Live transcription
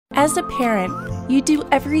As a parent, you do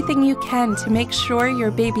everything you can to make sure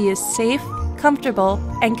your baby is safe, comfortable,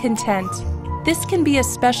 and content. This can be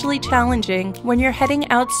especially challenging when you're heading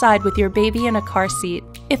outside with your baby in a car seat.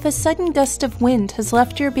 If a sudden gust of wind has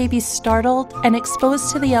left your baby startled and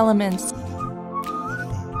exposed to the elements,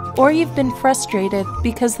 or you've been frustrated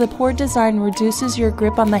because the poor design reduces your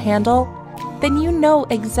grip on the handle, then you know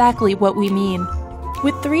exactly what we mean.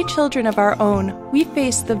 With 3 children of our own, we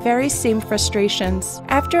face the very same frustrations.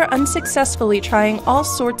 After unsuccessfully trying all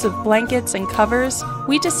sorts of blankets and covers,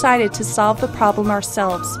 we decided to solve the problem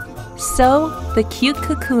ourselves. So, the cute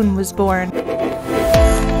Cocoon was born.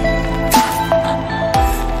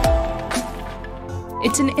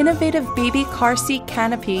 It's an innovative baby car seat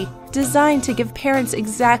canopy designed to give parents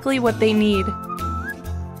exactly what they need.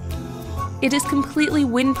 It is completely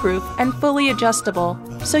windproof and fully adjustable,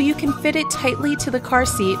 so you can fit it tightly to the car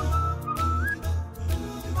seat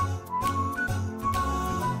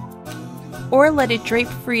or let it drape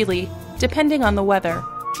freely, depending on the weather.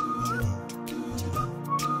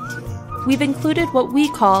 We've included what we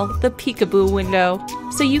call the peekaboo window,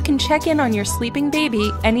 so you can check in on your sleeping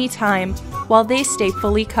baby anytime while they stay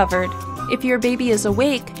fully covered. If your baby is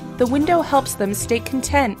awake, the window helps them stay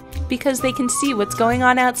content because they can see what's going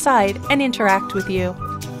on outside and interact with you.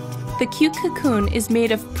 The cute Cocoon is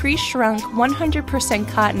made of pre-shrunk 100%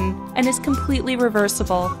 cotton and is completely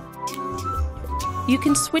reversible. You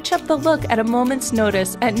can switch up the look at a moment's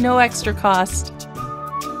notice at no extra cost.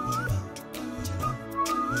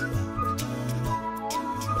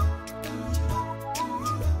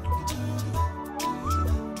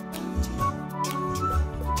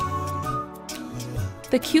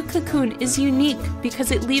 The cute Cocoon is unique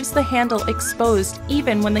because it leaves the handle exposed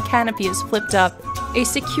even when the canopy is flipped up. A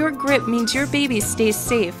secure grip means your baby stays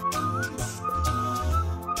safe.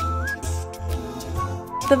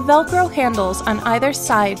 The Velcro handles on either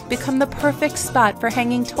side become the perfect spot for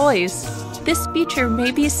hanging toys. This feature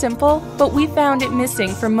may be simple, but we found it missing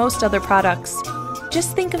from most other products.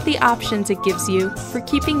 Just think of the options it gives you for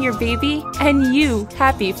keeping your baby and you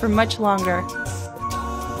happy for much longer.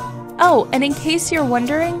 Oh, and in case you're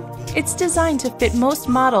wondering, it's designed to fit most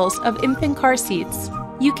models of infant car seats.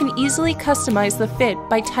 You can easily customize the fit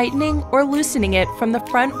by tightening or loosening it from the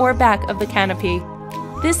front or back of the canopy.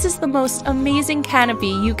 This is the most amazing canopy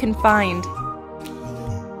you can find.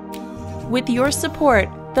 With your support,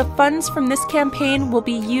 the funds from this campaign will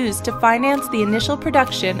be used to finance the initial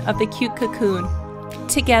production of the cute Cocoon.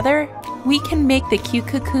 Together, we can make the cute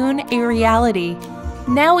Cocoon a reality.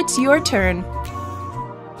 Now it's your turn.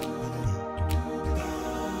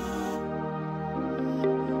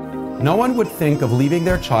 No one would think of leaving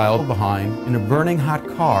their child behind in a burning hot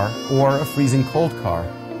car or a freezing cold car,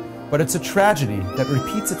 but it's a tragedy that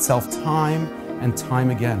repeats itself time and time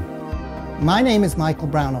again. My name is Michael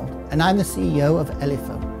Brownell, and I'm the CEO of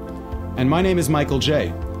Elifo. And my name is Michael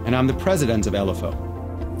J., and I'm the president of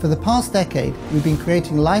Elifo. For the past decade, we've been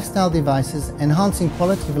creating lifestyle devices enhancing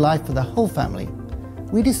quality of life for the whole family.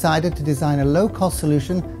 We decided to design a low-cost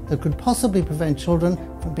solution that could possibly prevent children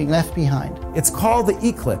from being left behind. It's called the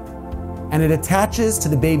eClip, and it attaches to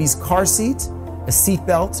the baby's car seat, a seat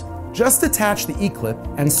belt. Just attach the eClip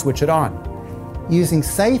and switch it on. Using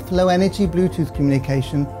safe, low-energy Bluetooth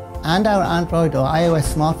communication and our Android or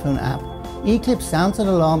iOS smartphone app, eClip sounds an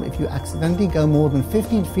alarm if you accidentally go more than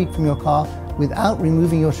 15 feet from your car without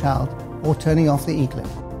removing your child or turning off the eClip.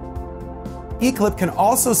 eClip can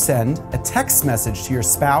also send a text message to your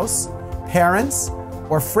spouse, parents,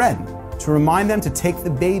 or friend to remind them to take the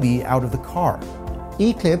baby out of the car.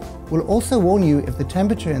 eClip will also warn you if the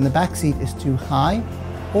temperature in the back seat is too high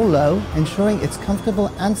or low, ensuring it's comfortable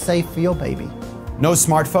and safe for your baby. No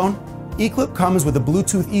smartphone? eClip comes with a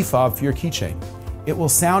Bluetooth eFob for your keychain. It will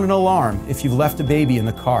sound an alarm if you've left a baby in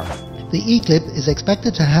the car. The eClip is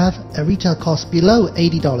expected to have a retail cost below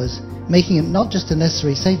 $80, making it not just a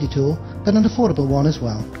necessary safety tool, but an affordable one as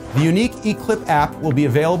well. The unique eClip app will be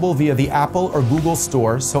available via the Apple or Google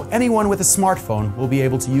Store, so anyone with a smartphone will be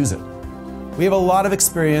able to use it. We have a lot of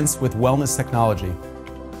experience with wellness technology.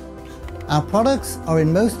 Our products are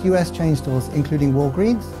in most US chain stores, including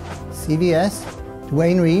Walgreens, CVS,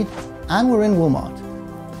 Duane Reade, and we're in Walmart.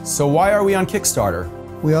 So why are we on Kickstarter?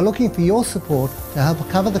 We are looking for your support to help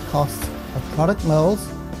cover the costs of product molds,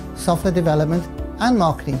 software development, and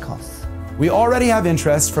marketing costs. We already have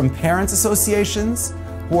interest from parents associations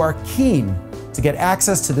who are keen to get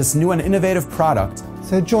access to this new and innovative product.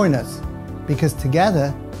 So join us, because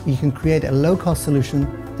together we can create a low-cost solution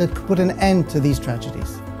that could put an end to these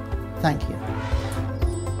tragedies. Thank you.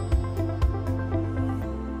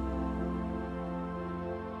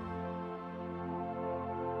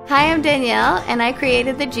 Hi, I'm Danielle, and I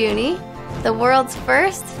created the Joonie, the world's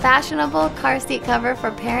first fashionable car seat cover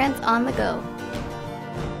for parents on the go.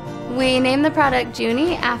 We named the product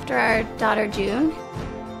Joonie after our daughter June.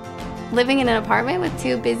 Living in an apartment with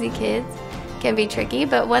 2 busy kids can be tricky,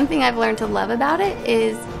 but one thing I've learned to love about it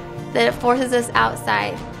is that it forces us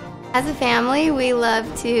outside. As a family, we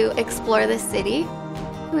love to explore the city.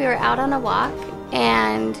 We were out on a walk,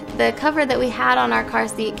 and the cover that we had on our car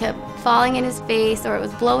seat kept falling in his face, or it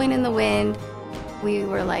was blowing in the wind. We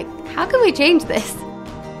were like, how can we change this?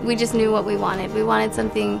 We just knew what we wanted. We wanted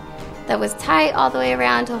something that was tight all the way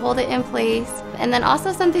around to hold it in place, and then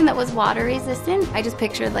also something that was water resistant. I just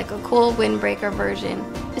pictured like a cool windbreaker version.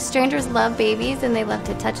 Strangers love babies, and they love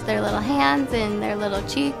to touch their little hands and their little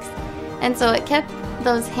cheeks, and so it kept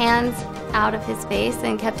those hands out of his face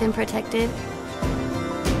and kept him protected.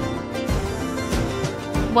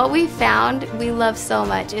 What we found we love so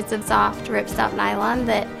much, it's a soft ripstop nylon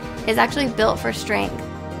that is actually built for strength.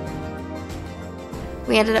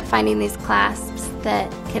 We ended up finding these clasps that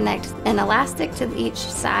connect an elastic to each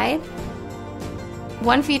side.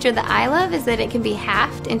 One feature that I love is that it can be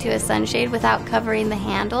halved into a sunshade without covering the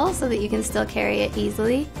handle so that you can still carry it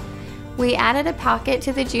easily. We added a pocket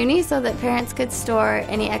to the Joonie so that parents could store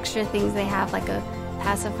any extra things they have, like a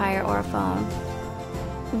pacifier or a phone.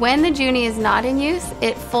 When the Joonie is not in use,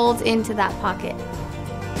 it folds into that pocket.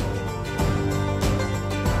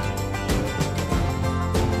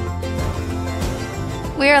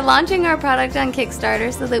 We are launching our product on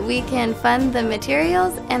Kickstarter so that we can fund the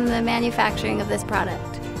materials and the manufacturing of this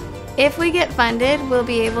product. If we get funded, we'll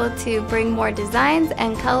be able to bring more designs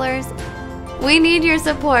and colors. We need your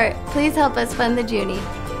support. Please help us fund the Joonie.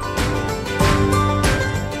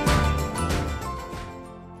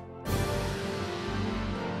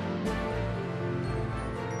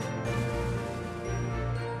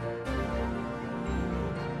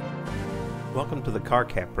 Welcome to the Car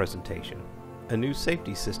Cap presentation, a new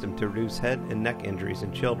safety system to reduce head and neck injuries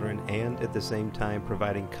in children and at the same time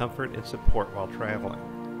providing comfort and support while traveling.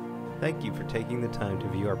 Thank you for taking the time to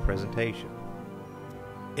view our presentation.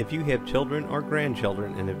 If you have children or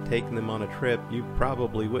grandchildren and have taken them on a trip, you've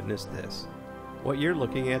probably witnessed this. What you're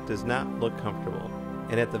looking at does not look comfortable,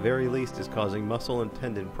 and at the very least is causing muscle and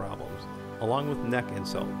tendon problems, along with neck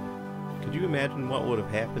insult. Could you imagine what would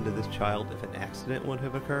have happened to this child if an accident would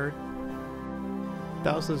have occurred?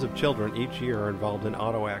 Thousands of children each year are involved in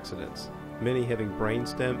auto accidents, many having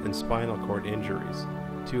brainstem and spinal cord injuries.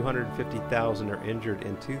 250,000 are injured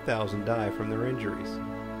and 2,000 die from their injuries.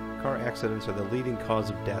 Car accidents are the leading cause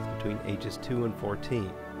of death between ages 2 and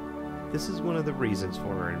 14. This is one of the reasons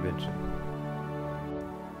for our invention.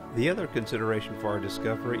 The other consideration for our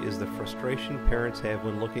discovery is the frustration parents have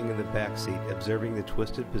when looking in the back seat, observing the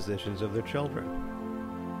twisted positions of their children.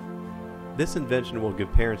 This invention will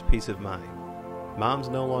give parents peace of mind. Moms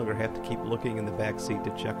no longer have to keep looking in the back seat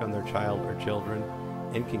to check on their child or children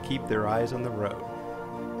and can keep their eyes on the road.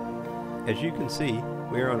 As you can see,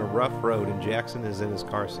 we are on a rough road and Jackson is in his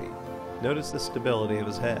car seat. Notice the stability of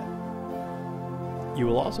his head. You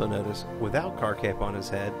will also notice, without car cap on his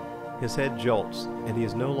head jolts and he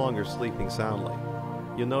is no longer sleeping soundly.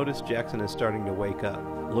 You'll notice Jackson is starting to wake up,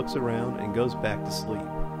 looks around, and goes back to sleep.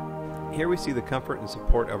 Here we see the comfort and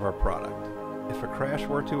support of our product. If a crash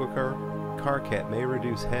were to occur, car cap may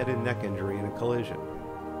reduce head and neck injury in a collision.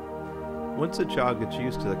 Once a child gets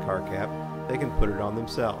used to the car cap, they can put it on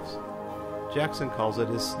themselves. Jackson calls it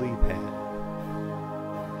his sleep pad.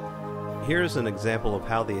 Here is an example of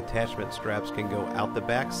how the attachment straps can go out the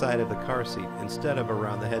back side of the car seat instead of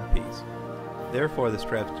around the headpiece. Therefore, the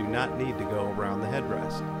straps do not need to go around the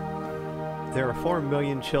headrest. There are 4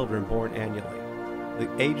 million children born annually. The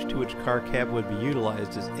age to which car cap would be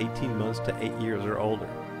utilized is 18 months to 8 years or older.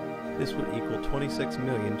 This would equal 26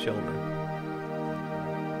 million children.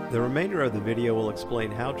 The remainder of the video will explain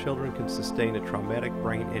how children can sustain a traumatic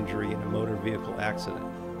brain injury in a motor vehicle accident.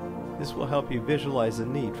 This will help you visualize the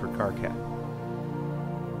need for car cap.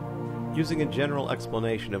 Using a general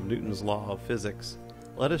explanation of Newton's law of physics,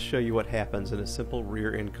 let us show you what happens in a simple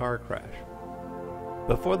rear-end car crash.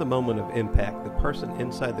 Before the moment of impact, the person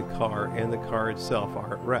inside the car and the car itself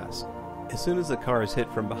are at rest. As soon as the car is hit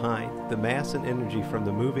from behind, the mass and energy from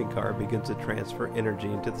the moving car begins to transfer energy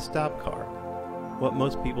into the stopped car. What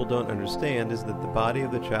most people don't understand is that the body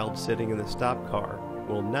of the child sitting in the stopped car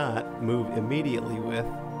will not move immediately with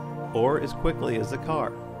or as quickly as the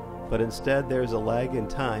car, but instead there is a lag in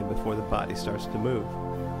time before the body starts to move.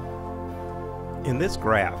 In this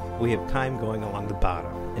graph, we have time going along the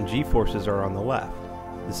bottom, and g-forces are on the left.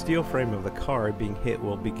 The steel frame of the car being hit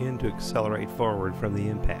will begin to accelerate forward from the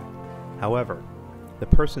impact. However, The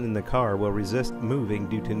person in the car will resist moving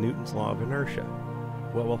due to Newton's law of inertia.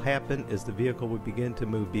 What will happen is the vehicle will begin to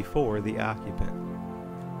move before the occupant.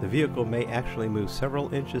 The vehicle may actually move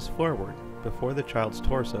several inches forward before the child's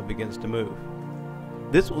torso begins to move.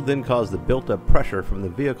 This will then cause the built-up pressure from the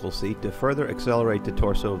vehicle seat to further accelerate the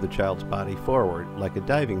torso of the child's body forward, like a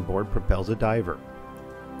diving board propels a diver.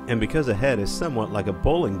 And because the head is somewhat like a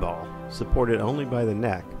bowling ball, supported only by the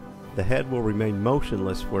neck, the head will remain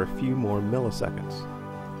motionless for a few more milliseconds.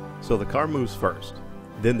 So the car moves first.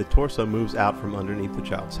 Then the torso moves out from underneath the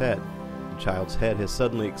child's head. The child's head has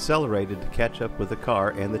suddenly accelerated to catch up with the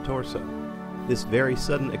car and the torso. This very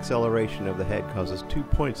sudden acceleration of the head causes 2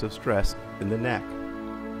 points of stress in the neck.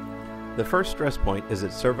 The first stress point is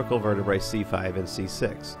at cervical vertebrae C5 and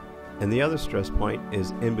C6, and the other stress point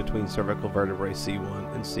is in between cervical vertebrae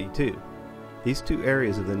C1 and C2. These two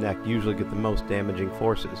areas of the neck usually get the most damaging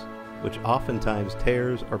forces, which oftentimes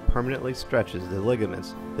tears or permanently stretches the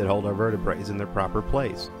ligaments that hold our vertebrae in their proper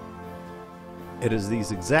place. It is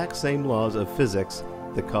these exact same laws of physics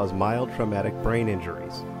that cause mild traumatic brain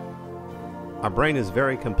injuries. Our brain is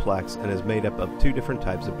very complex and is made up of two different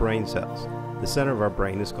types of brain cells. The center of our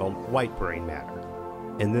brain is called white brain matter,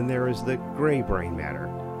 and then there is the gray brain matter,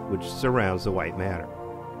 which surrounds the white matter.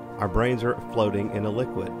 Our brains are floating in a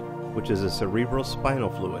liquid, which is a cerebral spinal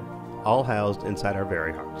fluid, all housed inside our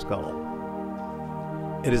very hard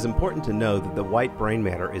skull. It is important to know that the white brain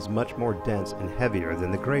matter is much more dense and heavier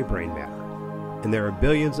than the gray brain matter, and there are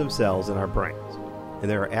billions of cells in our brains, and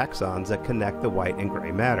there are axons that connect the white and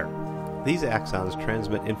gray matter. These axons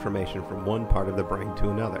transmit information from one part of the brain to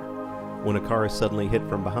another. When a car is suddenly hit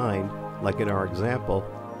from behind, like in our example,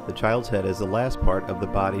 the child's head is the last part of the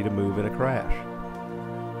body to move in a crash.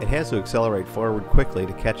 It has to accelerate forward quickly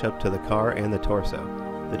to catch up to the car and the torso.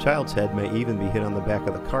 The child's head may even be hit on the back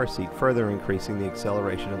of the car seat, further increasing the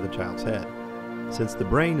acceleration of the child's head. Since the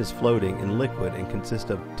brain is floating in liquid and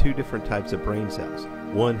consists of two different types of brain cells,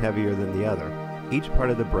 one heavier than the other, each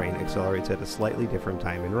part of the brain accelerates at a slightly different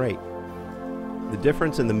time and rate. The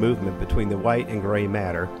difference in the movement between the white and gray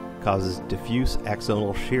matter causes diffuse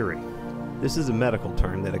axonal shearing. This is a medical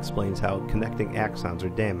term that explains how connecting axons are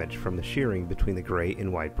damaged from the shearing between the gray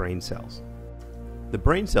and white brain cells. The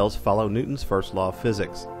brain cells follow Newton's first law of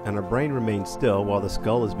physics, and our brain remains still while the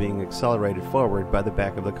skull is being accelerated forward by the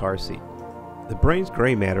back of the car seat. The brain's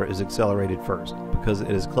gray matter is accelerated first because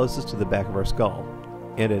it is closest to the back of our skull,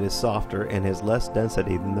 and it is softer and has less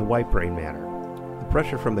density than the white brain matter. The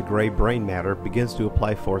pressure from the gray brain matter begins to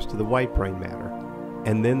apply force to the white brain matter,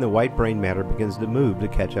 and then the white brain matter begins to move to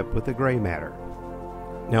catch up with the gray matter.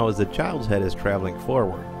 Now as the child's head is traveling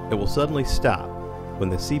forward, it will suddenly stop when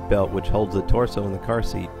the seatbelt, which holds the torso in the car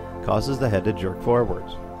seat, causes the head to jerk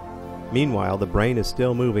forwards. Meanwhile, the brain is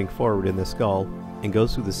still moving forward in the skull and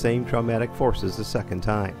goes through the same traumatic forces a second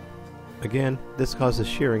time. Again, this causes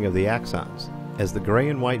shearing of the axons, as the gray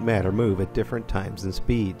and white matter move at different times and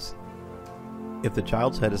speeds. If the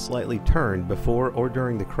child's head is slightly turned before or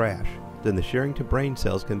during the crash, then the shearing to brain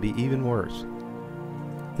cells can be even worse.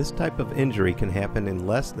 This type of injury can happen in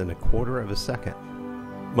less than a quarter of a second.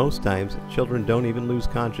 Most times, children don't even lose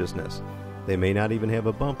consciousness. They may not even have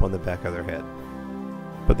a bump on the back of their head.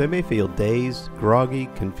 But they may feel dazed, groggy,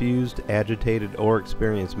 confused, agitated, or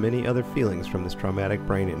experience many other feelings from this traumatic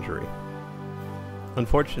brain injury.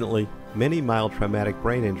 Unfortunately, many mild traumatic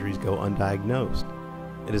brain injuries go undiagnosed.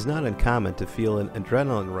 It is not uncommon to feel an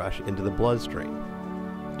adrenaline rush into the bloodstream.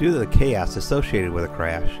 Due to the chaos associated with a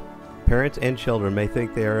crash, parents and children may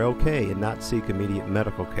think they are okay and not seek immediate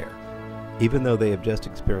medical care, even though they have just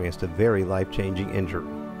experienced a very life-changing injury.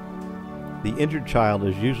 The injured child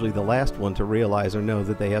is usually the last one to realize or know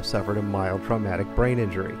that they have suffered a mild traumatic brain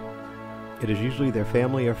injury. It is usually their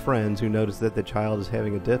family or friends who notice that the child is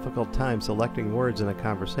having a difficult time selecting words in a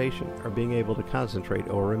conversation or being able to concentrate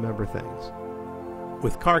or remember things.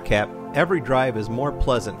 With CarCap, every drive is more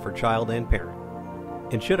pleasant for child and parent.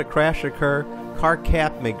 And should a crash occur,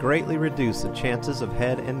 CarCap may greatly reduce the chances of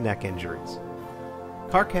head and neck injuries.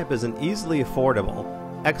 CarCap is an easily affordable,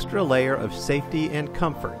 extra layer of safety and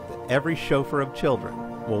comfort that every chauffeur of children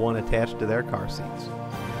will want attached to their car seats.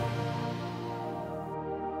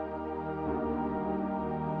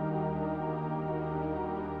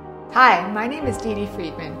 Hi, my name is Dee Dee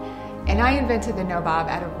Friedman, and I invented the NoBob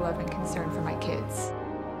out of love and concern for my kids.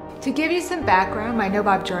 To give you some background, my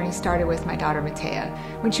NoBob journey started with my daughter Matea.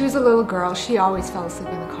 When she was a little girl, she always fell asleep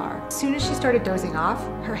in the car. As soon as she started dozing off,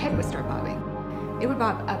 her head would start bobbing. It would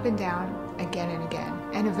bob up and down again and again,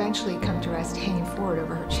 and eventually come to rest hanging forward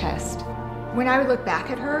over her chest. When I would look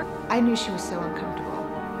back at her, I knew she was so uncomfortable.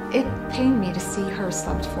 It pained me to see her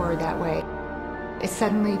slumped forward that way. it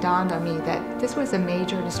suddenly dawned on me that this was a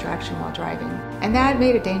major distraction while driving, and that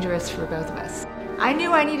made it dangerous for both of us. I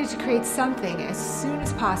knew I needed to create something as soon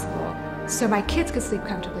as possible so my kids could sleep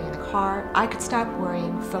comfortably in the car, I could stop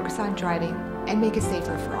worrying, focus on driving, and make it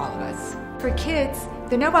safer for all of us. For kids,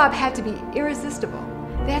 the NoBob had to be irresistible.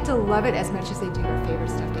 They had to love it as much as they do their favorite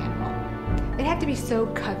stuffed animal. It had to be so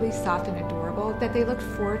cuddly, soft, and adorable that they looked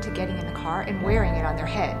forward to getting in the car and wearing it on their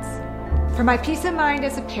heads. For my peace of mind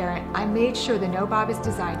as a parent, I made sure the NoBob is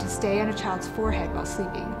designed to stay on a child's forehead while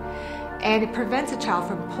sleeping, and it prevents a child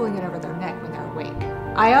from pulling it over their neck when they're awake.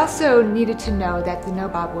 I also needed to know that the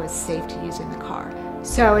NoBob was safe to use in the car.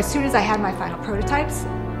 So as soon as I had my final prototypes,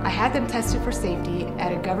 I had them tested for safety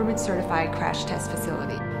at a government-certified crash test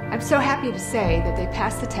facility. I'm so happy to say that they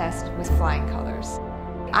passed the test with flying colors.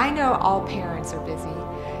 I know all parents are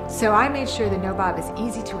busy, so I made sure the NoBob is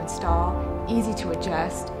easy to install, easy to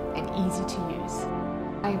adjust, and easy to use.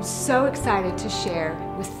 I am so excited to share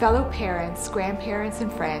with fellow parents, grandparents,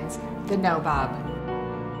 and friends the NoBob.